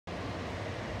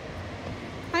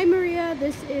Toyota.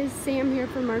 This is Sam here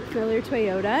from Mark Miller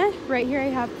Toyota. Right here I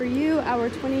have for you our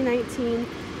 2019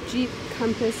 Jeep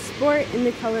Compass Sport in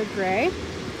the color gray.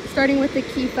 Starting with the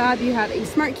key fob, you have a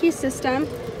smart key system,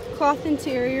 cloth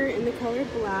interior in the color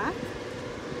black.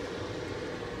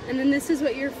 And then this is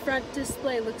what your front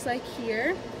display looks like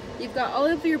here. You've got all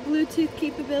of your Bluetooth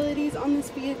capabilities on this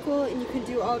vehicle, and you can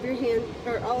do all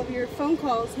of your phone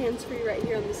calls hands-free right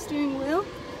here on the steering wheel.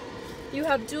 You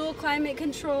have dual climate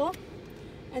control,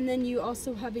 and then you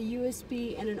also have a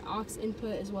USB and an aux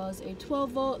input as well as a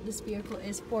 12 volt. This vehicle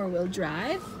is 4-wheel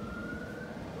drive.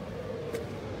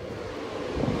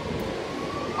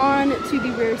 On to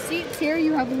the rear seats here,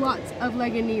 you have lots of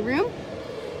leg and knee room.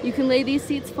 You can lay these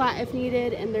seats flat if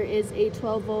needed, and there is a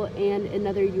 12 volt and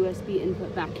another USB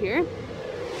input back here.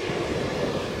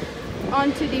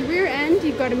 On to the rear end,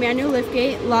 you've got a manual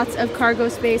liftgate, lots of cargo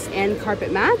space and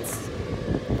carpet mats.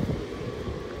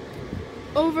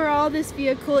 Overall, this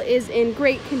vehicle is in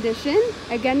great condition.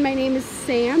 Again, my name is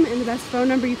Sam, and the best phone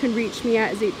number you can reach me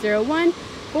at is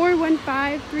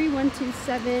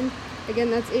 801-415-3127.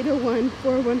 Again, that's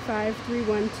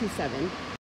 801-415-3127.